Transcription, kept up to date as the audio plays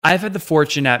I've had the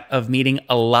fortune of meeting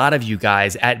a lot of you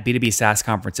guys at B2B SaaS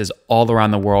conferences all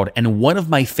around the world. And one of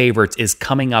my favorites is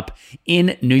coming up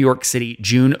in New York City,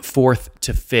 June 4th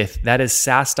to 5th. That is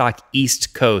SaaStock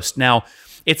East Coast. Now,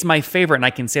 it's my favorite, and I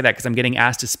can say that because I'm getting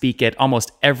asked to speak at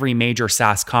almost every major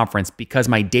SaaS conference because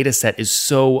my data set is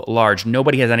so large.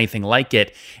 Nobody has anything like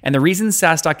it. And the reason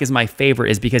SaaStock is my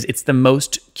favorite is because it's the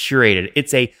most curated.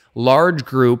 It's a large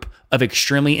group of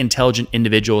extremely intelligent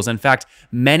individuals. In fact,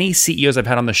 many CEOs I've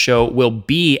had on the show will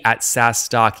be at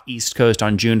SaaStock East Coast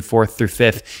on June 4th through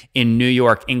 5th in New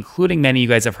York, including many you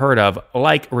guys have heard of,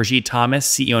 like Rajeet Thomas,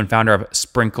 CEO and founder of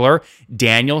Sprinkler,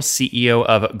 Daniel, CEO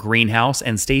of Greenhouse,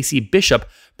 and Stacy Bishop,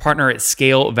 partner at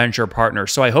Scale Venture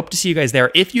Partners. So I hope to see you guys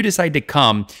there. If you decide to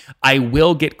come, I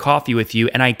will get coffee with you,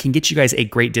 and I can get you guys a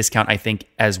great discount, I think,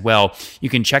 as well. You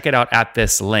can check it out at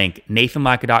this link,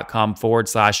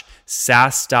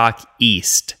 nathanlatka.com/SaaStock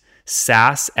East.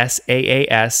 SaaS,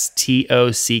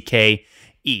 SaaStock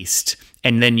East.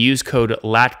 And then use code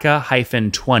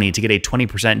LATKA-20 to get a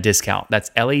 20% discount. That's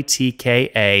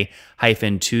LATKA-20,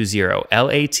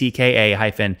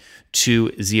 LATKA-20.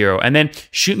 And then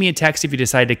shoot me a text if you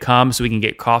decide to come so we can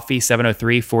get coffee,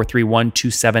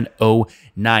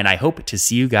 703-431-2709. I hope to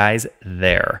see you guys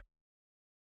there.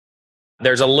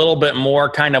 There's a little bit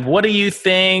more kind of, what do you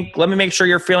think? Let me make sure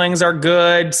your feelings are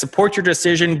good. Support your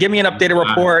decision. Give me an updated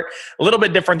report. A little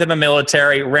bit different than the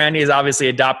military. Randy is obviously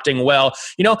adopting well.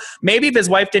 You know, maybe if his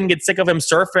wife didn't get sick of him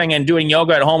surfing and doing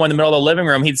yoga at home in the middle of the living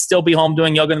room, he'd still be home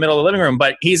doing yoga in the middle of the living room.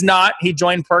 But he's not. He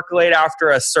joined Percolate after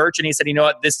a search, and he said, you know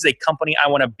what? This is a company I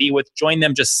want to be with. Joined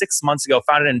them just 6 months ago.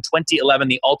 Founded in 2011,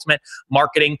 the ultimate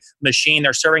marketing machine.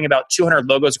 They're serving about 200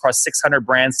 logos across 600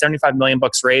 brands, 75 million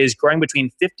bucks raised, growing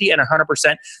between 50 and 100%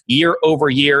 year over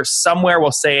year. Somewhere,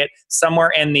 we'll say it, somewhere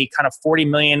in the kind of $40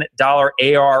 million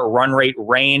AR run rate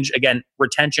range. Again,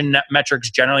 retention metrics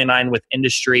generally in line with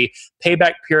industry.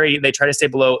 Payback period, they try to stay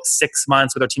below 6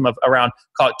 months with a team of around,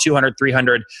 call it 200,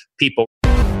 300 people.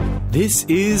 This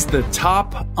is the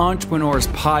Top Entrepreneurs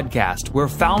Podcast, where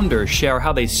founders share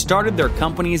how they started their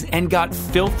companies and got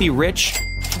filthy rich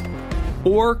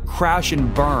or crash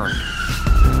and burn.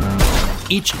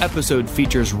 Each episode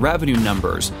features revenue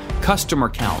numbers, customer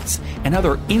counts, and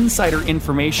other insider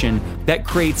information that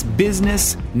creates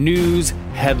business news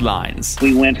headlines.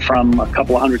 We went from a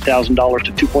couple of $100,000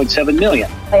 to $2.7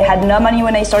 million. I had no money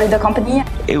when I started the company.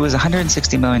 It was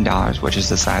 $160 million, which is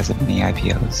the size of many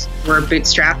IPOs. We're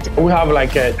bootstrapped. We have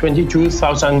like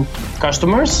 22,000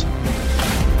 customers.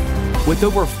 With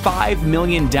over 5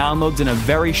 million downloads in a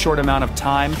very short amount of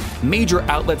time, major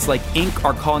outlets like Inc.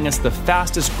 are calling us the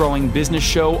fastest growing business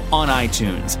show on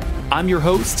iTunes. I'm your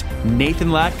host, Nathan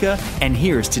Latka, and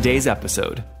here's today's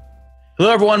episode. Hello,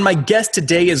 everyone. My guest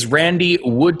today is Randy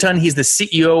Woodton. He's the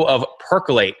CEO of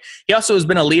Percolate. He also has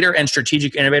been a leader and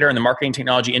strategic innovator in the marketing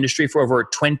technology industry for over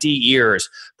 20 years.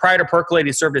 Prior to Percolate,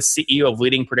 he served as CEO of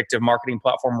leading predictive marketing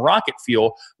platform Rocket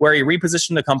Fuel, where he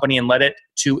repositioned the company and led it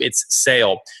to its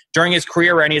sale. During his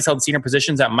career, Randy has held senior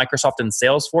positions at Microsoft and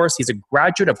Salesforce. He's a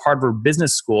graduate of Harvard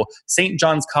Business School, St.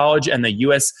 John's College, and the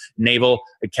U.S. Naval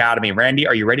Academy. Randy,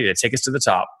 are you ready to take us to the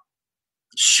top?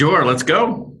 Sure, let's go.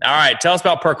 All right, tell us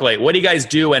about Percolate. What do you guys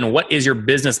do, and what is your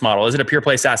business model? Is it a pure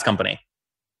play SaaS company?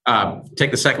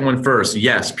 Take the second one first.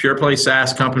 Yes, pure play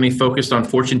SaaS company focused on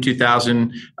Fortune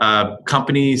 2000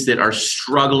 companies that are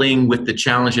struggling with the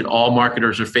challenge that all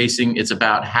marketers are facing. It's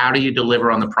about how do you deliver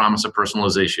on the promise of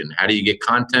personalization? How do you get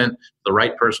content to the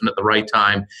right person at the right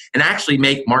time and actually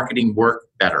make marketing work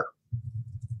better?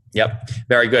 Yep,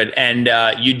 very good. And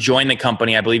you joined the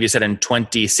company, I believe you said in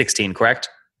 2016, correct?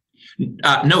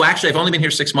 No, actually, I've only been here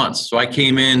 6 months. So I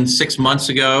came in 6 months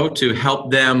ago to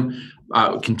help them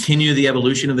continue the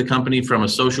evolution of the company from a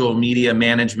social media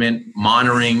management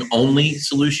monitoring only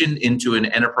solution into an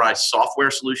enterprise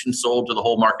software solution sold to the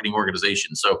whole marketing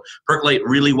organization. So Percolate,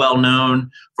 really well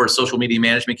known for social media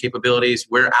management capabilities.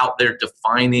 We're out there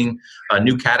defining a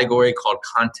new category called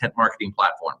content marketing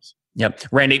platforms. Yep.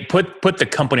 Randy, put the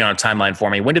company on a timeline for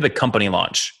me. When did the company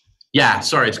launch? Yeah,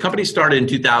 sorry. This company started in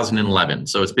 2011.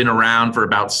 So it's been around for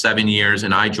about 7 years,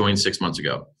 and I joined 6 months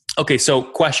ago. Okay, so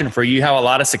question for you. You have a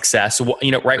lot of success.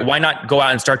 Right? Why not go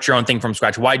out and start your own thing from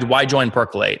scratch? Why join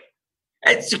Percolate?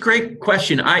 It's a great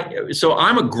question. So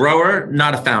I'm a grower,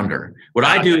 not a founder. What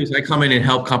I do is I come in and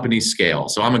help companies scale.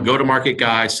 So I'm a go-to-market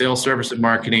guy, sales, service, and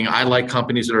marketing. I like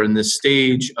companies that are in this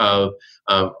stage of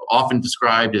often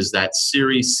described as that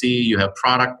Series C. You have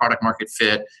product market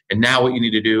fit, and now what you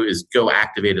need to do is go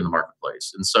activate in the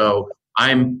marketplace. And so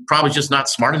I'm probably just not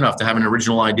smart enough to have an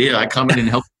original idea. I come in and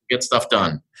help get stuff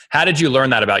done. How did you learn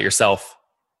that about yourself?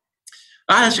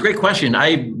 That's a great question.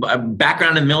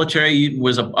 Background in the military,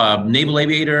 was a naval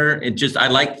aviator. I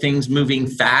like things moving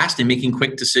fast and making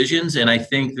quick decisions. And I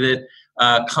think that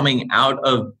coming out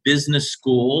of business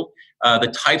school,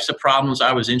 the types of problems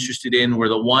I was interested in were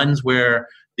the ones where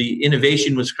the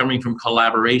innovation was coming from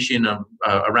collaboration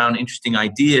around interesting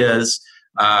ideas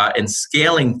and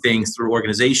scaling things through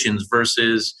organizations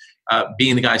versus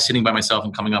being the guy sitting by myself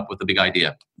and coming up with a big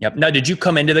idea. Yep. Now, did you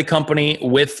come into the company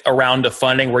with a round of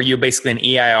funding? Were you basically an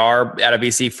EIR at a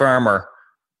VC firm, or?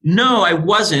 No, I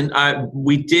wasn't.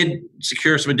 We did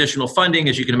secure some additional funding.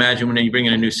 As you can imagine, when you bring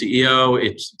in a new CEO,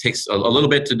 it takes a little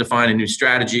bit to define a new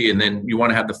strategy, and then you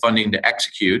want to have the funding to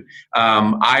execute.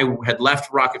 I had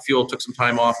left Rocket Fuel, took some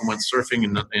time off, and went surfing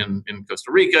in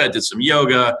Costa Rica, did some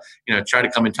yoga, tried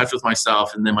to come in touch with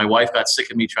myself. And then my wife got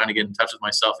sick of me trying to get in touch with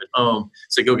myself at home,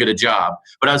 so go get a job.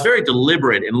 But I was very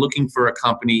deliberate in looking for a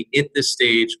company at this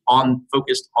stage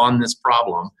focused on this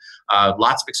problem.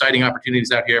 Lots of exciting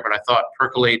opportunities out here, but I thought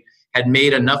Percolate had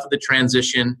made enough of the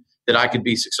transition that I could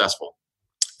be successful.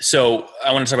 So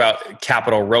I want to talk about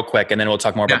capital real quick, and then we'll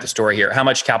talk more about the story here. How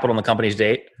much capital in the company to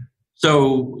date?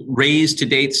 So raised to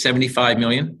date, $75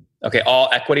 million. Okay, all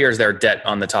equity, or is there debt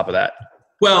on the top of that?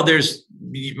 Well,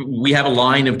 we have a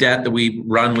line of debt that we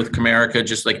run with Comerica,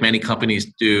 just like many companies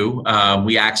do.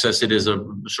 We access it as a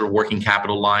sort of working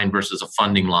capital line versus a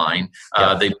funding line.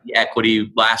 The equity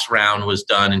last round was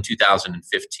done in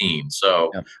 2015.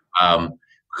 So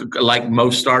like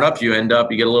most startups, you get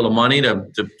a little money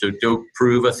to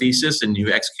prove a thesis, and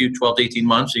you execute 12 to 18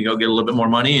 months, and you go get a little bit more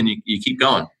money, and you keep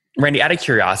going. Randy, out of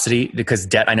curiosity, because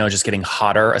debt I know is just getting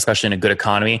hotter, especially in a good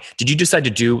economy, did you decide to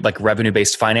do like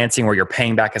revenue-based financing where you're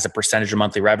paying back as a percentage of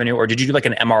monthly revenue? Or did you do like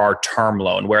an MRR term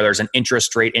loan where there's an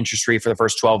interest rate for the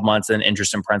first 12 months and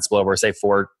interest and principal over, say,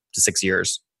 4 to 6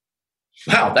 years?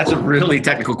 Wow, that's a really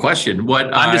technical question.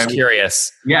 I'm just curious.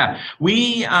 Yeah,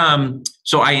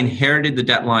 so I inherited the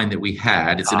debt line that we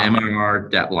had. It's an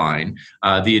MRR debt line.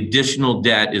 The additional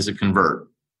debt is a convert.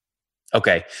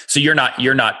 Okay, so you're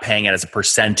not paying it as a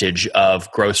percentage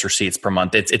of gross receipts per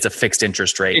month. It's a fixed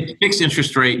interest rate. It's fixed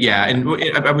interest rate, yeah. And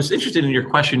I was interested in your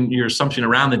question, your assumption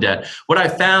around the debt. What I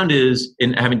found is,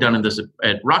 in having done this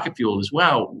at Rocket Fuel as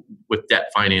well with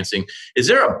debt financing, is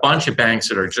there are a bunch of banks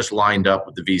that are just lined up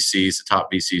with the VCs, the top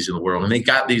VCs in the world, and they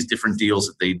got these different deals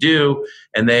that they do,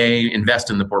 and they invest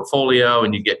in the portfolio,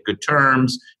 and you get good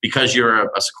terms because you're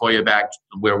a Sequoia backed,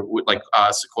 where like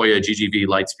Sequoia, GGV,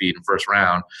 Lightspeed in first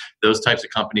round. Those types of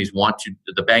companies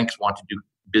the banks want to do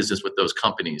business with those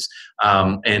companies.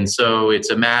 And so it's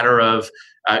a matter of,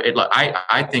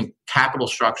 I think capital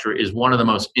structure is one of the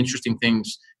most interesting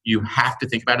things you have to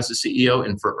think about as a CEO.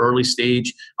 And for early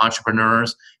stage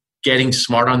entrepreneurs, getting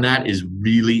smart on that is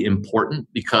really important,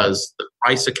 because the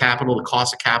price of capital, the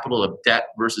cost of capital, of debt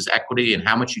versus equity, and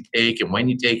how much you take and when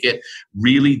you take it,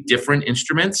 really different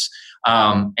instruments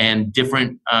and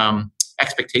different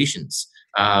expectations.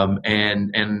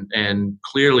 And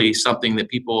clearly something that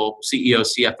people,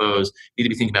 CEOs, CFOs need to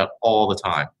be thinking about all the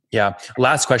time. Yeah.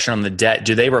 Last question on the debt.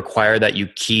 Do they require that you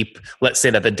keep, let's say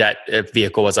that the debt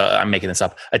vehicle was I'm making this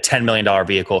up, a $10 million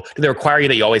vehicle. Do they require you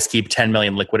that you always keep 10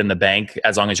 million liquid in the bank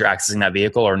as long as you're accessing that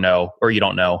vehicle, or no, or you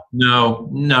don't know?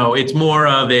 No. It's more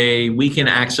of we can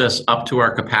access up to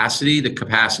our capacity. The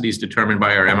capacity is determined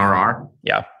by our MRR.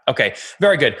 Yeah. Okay.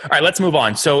 Very good. All right. Let's move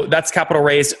on. So that's capital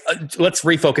raise. Let's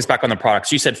refocus back on the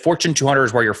products. You said Fortune 200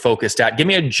 is where you're focused at. Give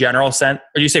me a general sense.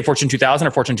 Or do you say Fortune 2000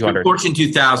 or Fortune 200? Fortune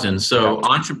 2000. So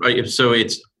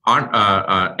it's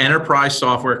enterprise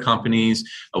software companies.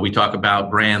 We talk about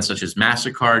brands such as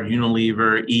MasterCard,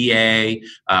 Unilever, EA.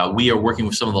 We are working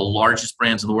with some of the largest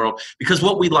brands in the world, because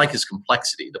what we like is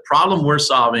complexity. The problem we're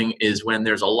solving is when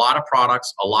there's a lot of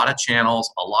products, a lot of channels,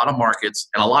 a lot of markets,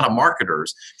 and a lot of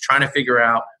marketers trying to figure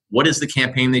out what is the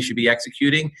campaign they should be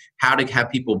executing, how to have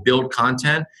people build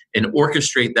content and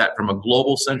orchestrate that from a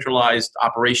global centralized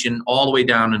operation all the way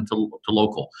down into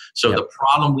local. So The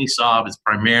problem we solve is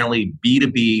primarily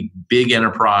B2B, big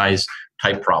enterprise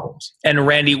type problems. And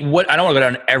Randy, I don't want to go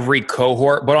down every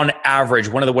cohort, but on average,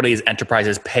 what do these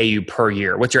enterprises pay you per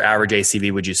year? What's your average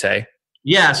ACV, would you say?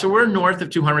 Yeah, so we're north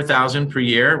of 200,000 per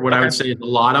year. What I would say is a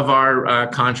lot of our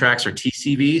contracts are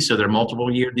TCV, so they're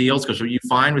multiple year deals, because what you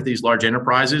find with these large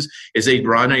enterprises is they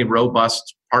run a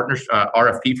robust partner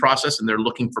RFP process, and they're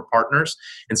looking for partners.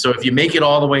 And so if you make it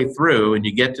all the way through and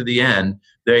you get to the end,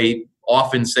 they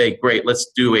often say, great, let's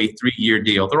do a 3-year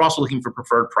deal. They're also looking for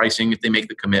preferred pricing if they make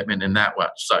the commitment and that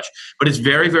such. But it's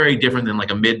very, very different than like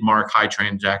a mid-mark high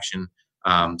transaction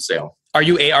sale.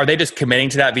 Are they just committing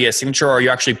to that via signature, or are you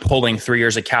actually pulling 3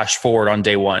 years of cash forward on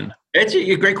day one? It's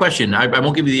a great question. I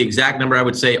won't give you the exact number. I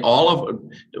would say I'll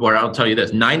tell you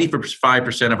this,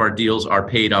 95% of our deals are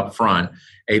paid up front.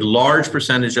 A large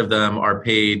percentage of them are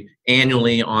paid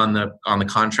annually on the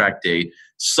contract date.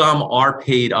 Some are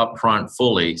paid up front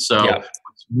fully. So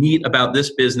what's neat about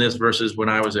this business versus when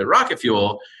I was at Rocket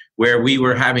Fuel, where we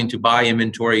were having to buy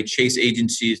inventory, chase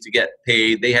agencies to get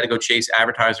paid. They had to go chase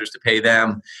advertisers to pay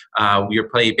them. We were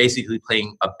basically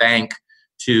playing a bank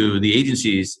to the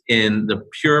agencies. In the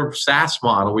pure SaaS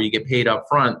model where you get paid up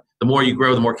front, the more you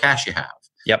grow, the more cash you have.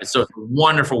 Yep. So it's a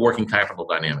wonderful working capital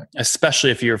dynamic. Especially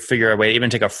if you figure a way to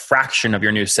even take a fraction of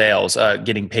your new sales,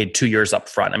 getting paid 2 years up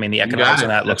front. I mean, the economics on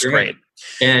that looks great.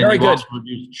 And you also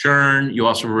reduce churn. You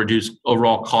also reduce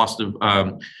overall cost of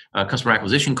customer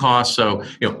acquisition costs. So,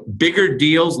 bigger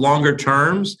deals, longer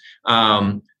terms,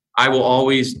 I will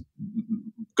always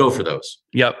go for those.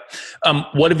 Yep.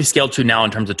 What have you scaled to now in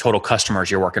terms of total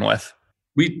customers you're working with?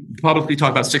 We publicly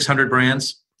talk about 600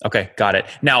 brands. Okay, got it.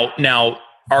 Now,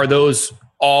 are those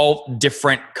all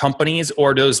different companies,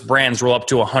 or those brands roll up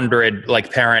to 100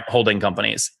 like parent holding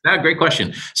companies? Great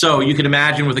question. So you can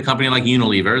imagine with a company like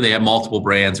Unilever, they have multiple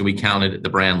brands, and we count it at the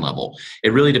brand level.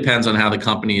 It really depends on how the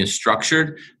company is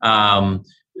structured.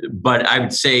 But I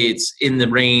would say it's in the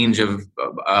range of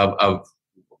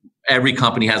every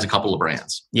company has a couple of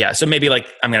brands. Yeah. So maybe I'm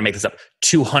going to make this up,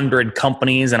 200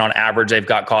 companies, and on average, they've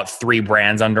got, call it 3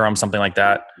 brands under them, something like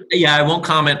that. Yeah. I won't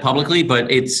comment publicly,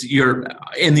 but you're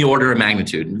in the order of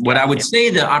magnitude. What I would say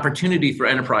the opportunity for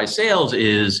enterprise sales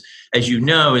is, as you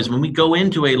know, is when we go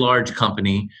into a large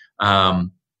company,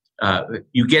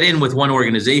 you get in with one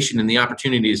organization and the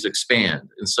opportunity is to expand.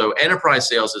 And so enterprise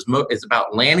sales is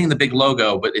about landing the big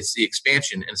logo, but it's the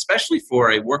expansion. And especially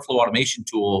for a workflow automation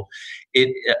tool,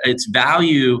 its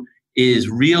value is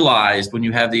realized when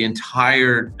you have the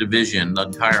entire division, the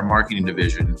entire marketing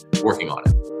division working on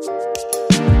it.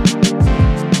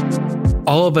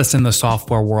 All of us in the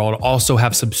software world also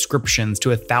have subscriptions to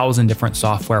 1,000 different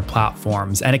software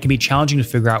platforms, and it can be challenging to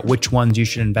figure out which ones you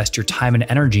should invest your time and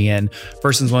energy in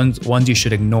versus ones you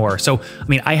should ignore. So,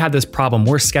 I had this problem.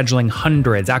 We're scheduling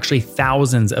hundreds, actually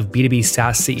thousands of B2B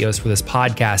SaaS CEOs for this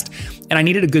podcast, and I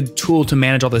needed a good tool to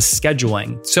manage all this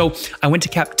scheduling. So I went to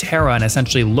Capterra and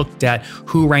essentially looked at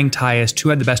who ranked highest, who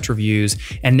had the best reviews,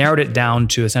 and narrowed it down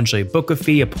to essentially book a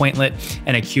fee, appointment,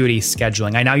 and Acuity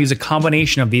scheduling. I now use a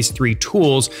combination of these 3 tools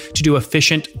to do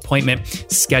efficient appointment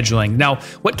scheduling. Now,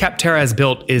 what Capterra has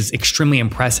built is extremely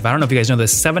impressive. I don't know if you guys know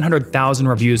this, 700,000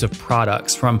 reviews of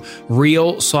products from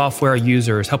real software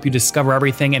users help you discover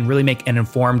everything and really make an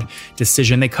informed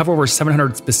decision. They cover over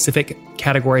 700 specific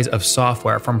categories of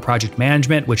software, from project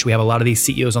management, which we have a lot of these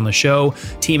CEOs on the show,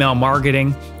 to email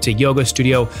marketing, to yoga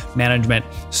studio management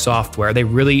software. They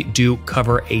really do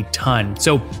cover a ton.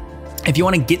 So if you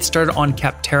want to get started on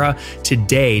Capterra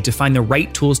today to find the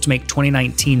right tools to make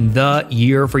 2019 the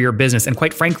year for your business, and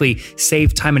quite frankly,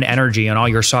 save time and energy on all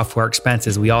your software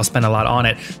expenses, we all spend a lot on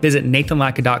it, visit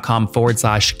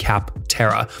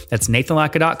nathanlatka.com/Capterra. That's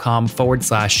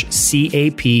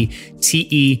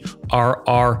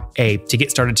nathanlatka.com/CAPTERRA to get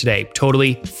started today.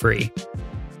 Totally free.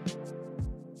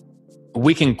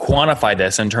 We can quantify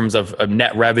this in terms of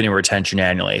net revenue retention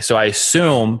annually. So I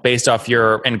assume, based off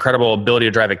your incredible ability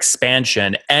to drive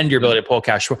expansion and your ability to pull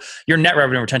cash flow, your net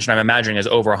revenue retention, I'm imagining, is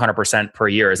over 100% per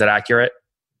year. Is that accurate?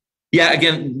 Yeah,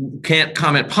 again, can't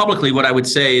comment publicly. What I would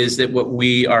say is that what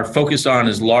we are focused on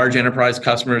is large enterprise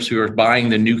customers who are buying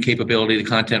the new capability, the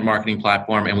content marketing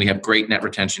platform, and we have great net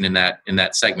retention in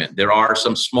that segment. There are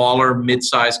some smaller,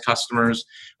 mid-sized customers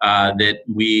that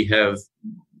we have,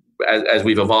 as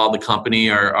we've evolved the company,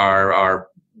 are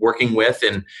working with,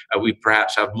 and we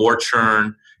perhaps have more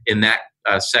churn in that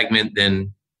segment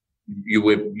than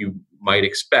you might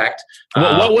expect.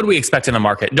 What would we expect in the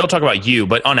market? Don't talk about you,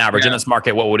 but on average in this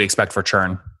market, what would we expect for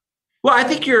churn? Well, I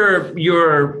think your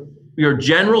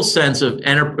general sense of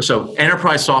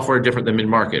enterprise software is different than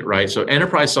mid-market, right? So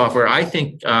enterprise software, I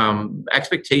think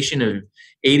expectation of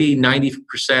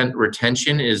 80-90%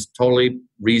 retention is totally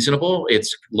reasonable.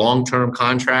 It's long-term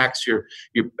contracts. You're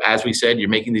as we said, you're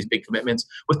making these big commitments.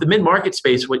 With the mid-market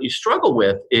space, what you struggle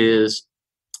with is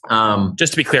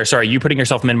just to be clear, sorry, you putting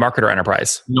yourself mid-market or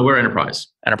enterprise? No, we're enterprise.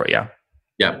 Enterprise, yeah.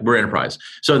 Yeah, we're enterprise.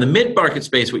 So in the mid-market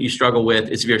space, what you struggle with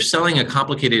is if you're selling a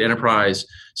complicated enterprise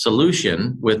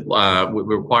solution with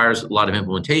requires a lot of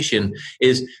implementation,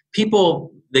 is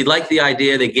people, they like the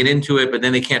idea, they get into it, but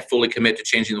then they can't fully commit to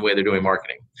changing the way they're doing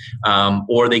marketing.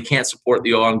 Or they can't support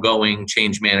the ongoing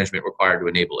change management required to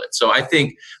enable it. So I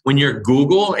think when you're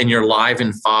Google and you're live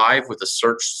in 5 with a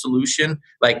search solution,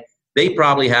 like they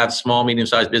probably have small,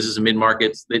 medium-sized business and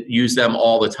mid-markets that use them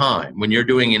all the time. When you're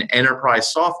doing an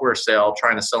enterprise software sale,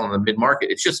 trying to sell in the mid-market,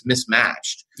 it's just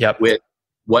mismatched with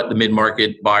what the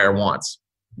mid-market buyer wants.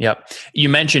 Yep. You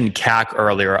mentioned CAC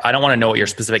earlier. I don't want to know what your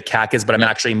specific CAC is, but I'm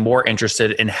actually more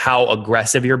interested in how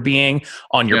aggressive you're being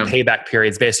on your payback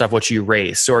periods based off what you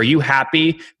raise. So are you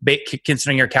happy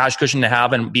considering your cash cushion to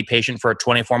have and be patient for a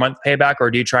 24-month payback, or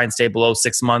do you try and stay below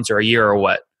 6 months or a year or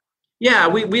what? Yeah,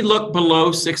 we look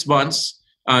below 6 months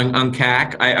on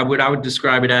CAC. I would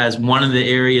describe it as one of the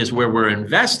areas where we're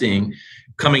investing,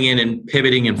 coming in and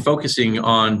pivoting and focusing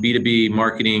on B2B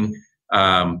marketing.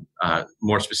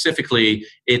 More specifically,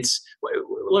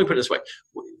 let me put it this way.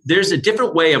 There's a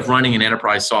different way of running an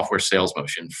enterprise software sales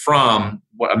motion from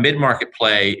what a mid-market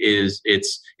play is.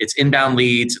 It's inbound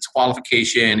leads, it's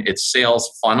qualification, it's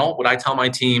sales funnel. What I tell my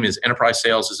team is enterprise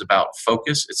sales is about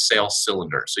focus, it's sales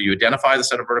cylinder. So you identify the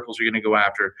set of verticals you're going to go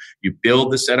after, you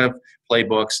build the set of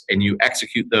playbooks, and you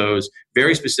execute those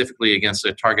very specifically against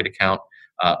a target account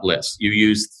list. You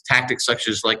use tactics such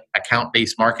as like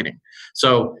account-based marketing.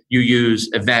 So you use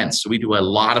events. So we do a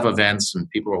lot of events, and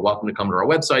people are welcome to come to our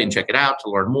website and check it out to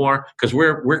learn more, because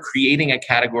we're creating a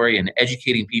category and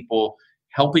educating people,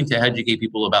 helping to educate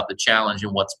people about the challenge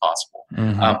and what's possible.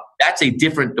 That's a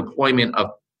different deployment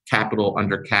of capital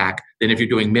under CAC than if you're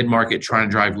doing mid-market, trying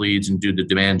to drive leads and do the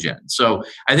demand gen. So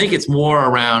I think it's more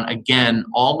around, again,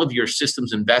 all of your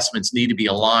systems investments need to be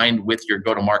aligned with your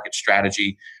go-to-market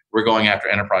strategy. We're going after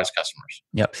enterprise customers.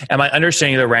 Yep. Am I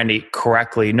understanding that, Randy,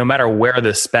 correctly? No matter where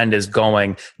the spend is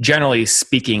going, generally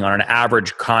speaking, on an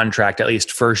average contract, at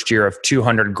least first year of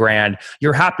 $200,000,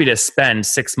 you're happy to spend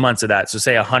 6 months of that. So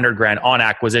say $100,000 on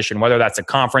acquisition, whether that's a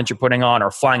conference you're putting on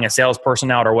or flying a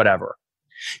salesperson out or whatever.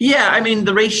 Yeah, I mean,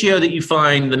 the ratio that you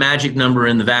find, the magic number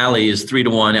in the Valley is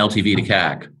 3-to-1 LTV to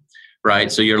CAC,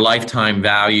 right? So your lifetime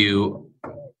value,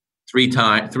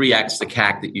 3x the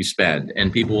CAC that you spend.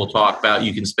 And people will talk about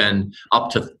you can spend up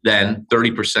to then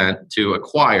 30% to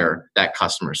acquire that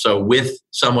customer. So with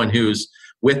someone who's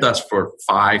with us for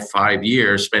five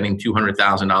years, spending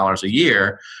 $200,000 a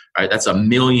year, right, that's $1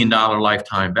 million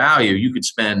lifetime value. You could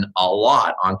spend a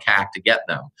lot on CAC to get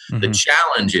them. The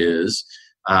challenge is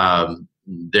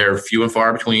they're few and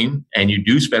far between, and you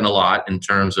do spend a lot in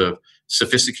terms of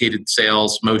sophisticated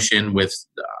sales motion with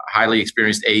highly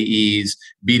experienced AEs,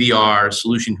 BDR,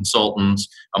 solution consultants,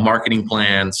 a marketing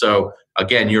plan. So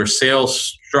again, your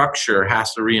sales structure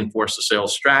has to reinforce the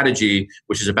sales strategy,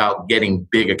 which is about getting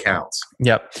big accounts.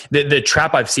 Yep. The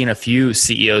trap I've seen a few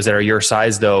CEOs that are your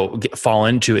size, though, fall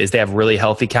into is they have really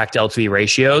healthy CAC to LTV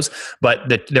ratios, but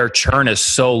their churn is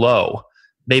so low.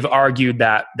 They've argued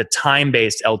that the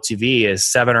time-based LTV is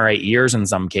 7 or 8 years in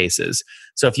some cases.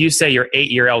 So if you say your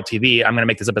 8-year LTV, I'm going to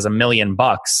make this up as $1 million,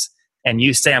 and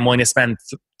you say I'm willing to spend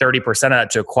 30% of that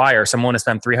to acquire, so I'm willing to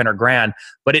spend $300,000,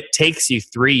 but it takes you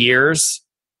 3 years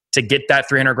to get that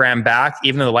 $300,000 back,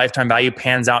 even though the lifetime value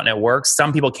pans out and it works.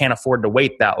 Some people can't afford to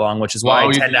wait that long, which is why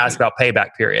I tend to ask about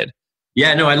payback period.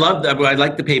 Yeah, no, I love that. I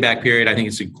like the payback period. I think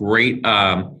it's a great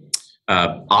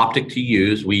optic to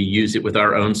use. We use it with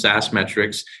our own SaaS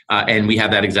metrics, and we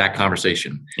have that exact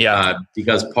conversation. Yeah,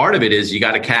 because part of it is you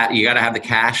got to have the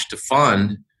cash to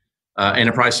fund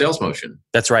enterprise sales motion.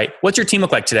 That's right. What's your team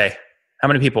look like today? How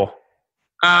many people?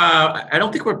 I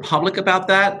don't think we're public about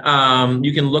that.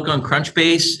 You can look on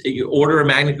Crunchbase. You order of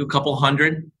magnitude, a couple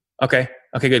hundred. Okay,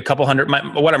 good. Couple hundred.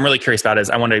 What I'm really curious about is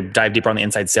I want to dive deeper on the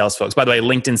inside sales folks. By the way,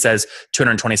 LinkedIn says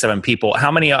 227 people.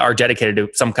 How many are dedicated to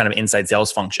some kind of inside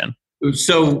sales function?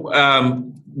 So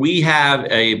we have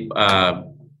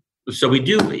so we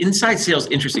do inside sales.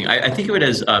 Interesting. I think of it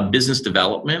as business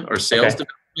development or sales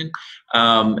development.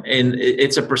 And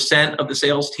it's a percent of the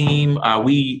sales team. I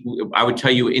would tell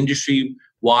you industry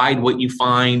wide, what you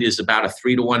find is about a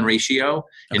 3-to-1 ratio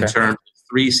in terms of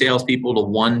 3 salespeople to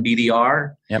 1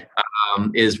 BDR.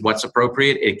 Is what's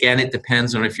appropriate. Again, it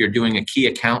depends on if you're doing a key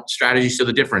account strategy. So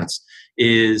the difference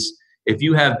is if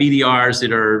you have BDRs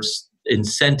that are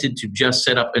incented to just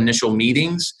set up initial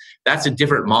meetings, that's a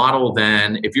different model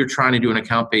than if you're trying to do an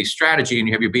account-based strategy and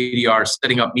you have your BDR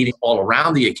setting up meetings all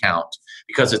around the account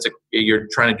because you're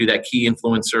trying to do that key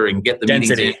influencer and get the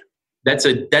density. Meetings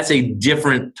in. That's a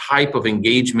different type of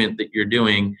engagement that you're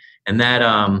doing, and that.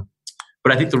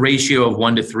 But I think the ratio of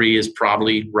 1 to 3 is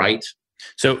probably right.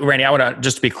 So, Randy, I want to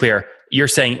just to be clear. You're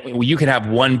saying you can have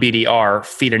 1 BDR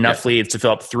feed enough leads to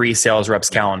fill up 3 sales reps'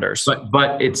 calendars.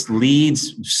 But it's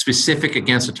leads specific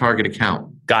against a target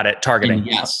account. Got it. Targeting. And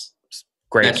yes.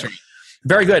 Great. That's right.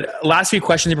 Very good. Last few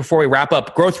questions before we wrap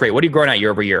up. Growth rate. What are you growing at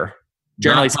year over year?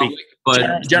 Generally speaking.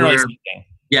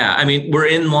 Yeah, I mean, we're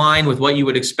in line with what you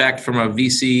would expect from a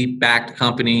VC-backed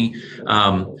company.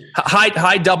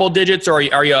 High double digits, or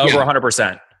are you over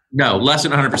 100%? No, less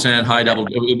than 100%, high double,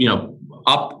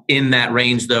 up in that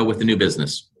range, though, with the new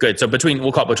business. Good. So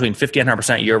we'll call it between 50 and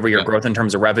 100% year-over-year growth in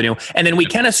terms of revenue. And then we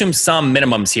can assume some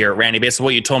minimums here, Randy, based on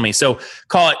what you told me. So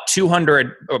call it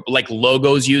 200 like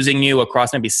logos using you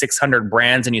across maybe 600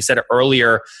 brands. And you said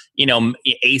earlier,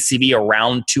 ACV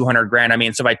around 200 grand. I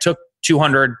mean, so if I took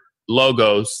 200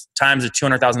 logos times a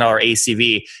 $200,000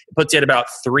 ACV, it puts you at about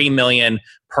 3 million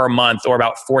per month, or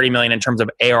about 40 million in terms of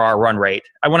ARR run rate.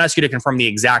 I won't ask you to confirm the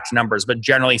exact numbers, but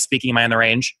generally speaking, am I in the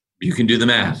range? You can do the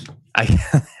math.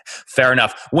 Fair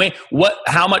enough.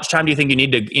 How much time do you think you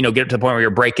need to, get to the point where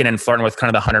you're breaking and flirting with kind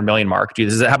of the 100 million mark?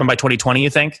 Does it happen by 2020, you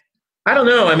think? I don't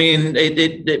know. I mean,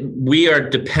 we are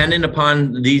dependent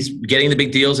upon these getting the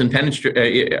big deals and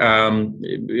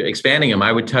expanding them.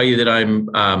 I would tell you that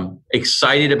I'm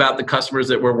excited about the customers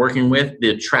that we're working with,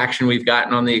 the traction we've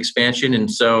gotten on the expansion, and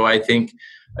so I think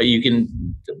you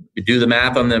can do the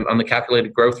math on the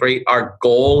calculated growth rate. Our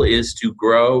goal is to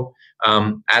grow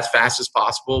as fast as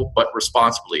possible, but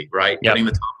responsibly, right? Yep. Getting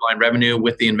the top line revenue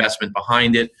with the investment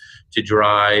behind it to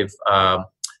drive a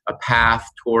path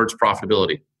towards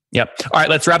profitability. Yep. All right,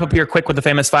 let's wrap up here quick with the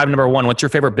famous 5. Number 1, what's your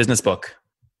favorite business book?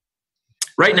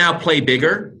 Right now, Play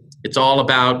Bigger. It's all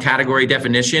about category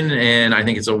definition, and I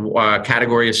think it's a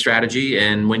category of strategy.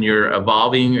 And when you're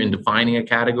evolving and defining a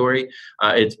category,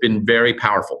 it's been very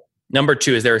powerful. Number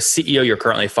 2, is there a CEO you're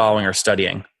currently following or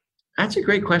studying? That's a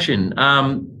great question.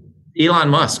 Elon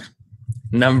Musk.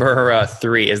 Number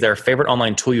 3, is there a favorite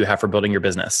online tool you have for building your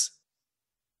business?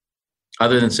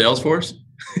 Other than Salesforce?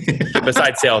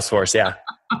 Besides Salesforce, yeah.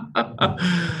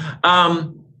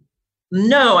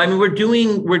 No, I mean, we're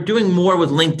doing more with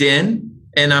LinkedIn,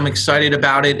 and I'm excited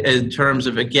about it in terms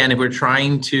of, again, if we're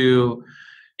trying to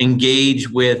engage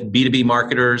with B2B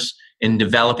marketers in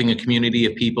developing a community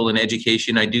of people in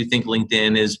education. I do think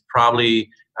LinkedIn is probably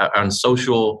on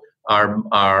social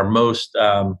our most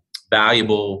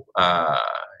valuable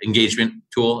engagement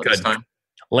tool at this time.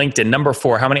 LinkedIn. Number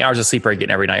 4, how many hours of sleep are you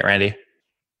getting every night, Randy?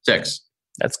 6.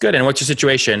 That's good. And what's your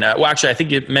situation? Well, actually, I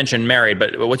think you mentioned married,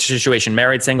 but what's your situation?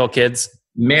 Married, single, kids?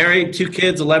 Married, 2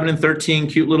 kids, 11 and 13,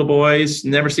 cute little boys.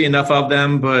 Never see enough of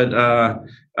them, but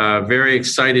very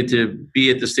excited to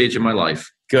be at the stage of my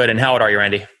life. Good. And how old are you,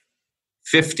 Randy?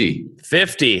 50.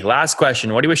 50. Last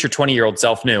question. What do you wish your 20-year-old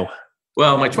self knew?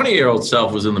 Well, my 20-year-old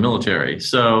self was in the military.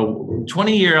 So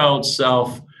 20-year-old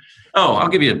self, I'll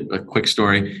give you a quick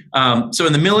story. So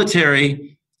in the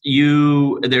military,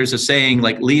 there's a saying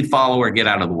like lead, follower, get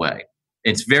out of the way.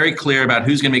 It's very clear about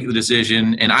who's going to make the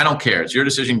decision. And I don't care. It's your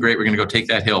decision. Great. We're going to go take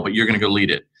that hill, but you're going to go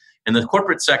lead it. In the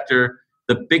corporate sector,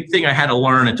 the big thing I had to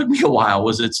learn, it took me a while,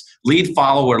 was it's lead,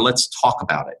 follower, let's talk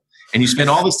about it. And you spend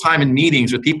all this time in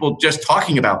meetings with people just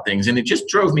talking about things. And it just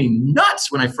drove me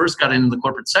nuts when I first got into the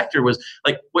corporate sector, was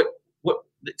like, what?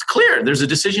 It's clear. There's a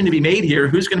decision to be made here.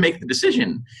 Who's going to make the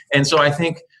decision? And so I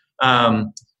think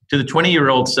to the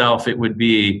 20-year-old self, it would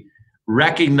be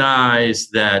recognize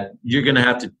that you're going to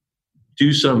have to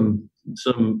do some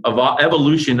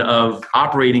evolution of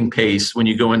operating pace when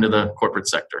you go into the corporate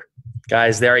sector.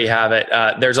 Guys, there you have it.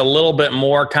 There's a little bit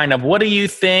more kind of, what do you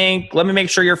think? Let me make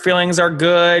sure your feelings are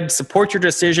good. Support your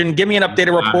decision. Give me an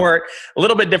updated report. A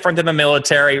little bit different than the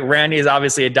military. Randy is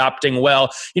obviously adopting well.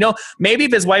 Maybe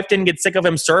if his wife didn't get sick of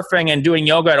him surfing and doing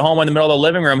yoga at home in the middle of the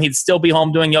living room, he'd still be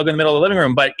home doing yoga in the middle of the living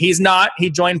room. But he's not. He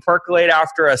joined Percolate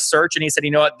after a search, and he said,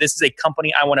 you know what? This is a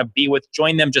company I want to be with.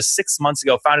 Joined them just 6 months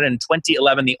ago. Founded in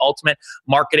 2011, the ultimate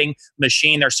marketing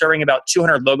machine. They're serving about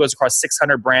 200 logos across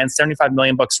 600 brands, 75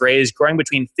 million bucks raised, growing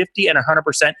between 50 and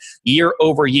 100% year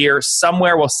over year.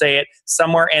 Somewhere, we'll say it,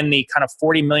 somewhere in the kind of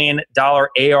 $40 million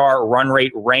AR run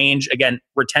rate range. Again,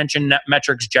 retention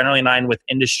metrics generally in line with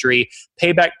industry.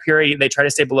 Payback period, they try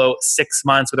to stay below 6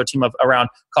 months with a team of around,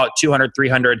 call it 200,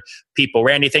 300 people.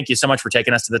 Randy, thank you so much for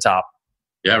taking us to the top.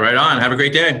 Yeah, right on. Have a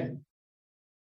great day.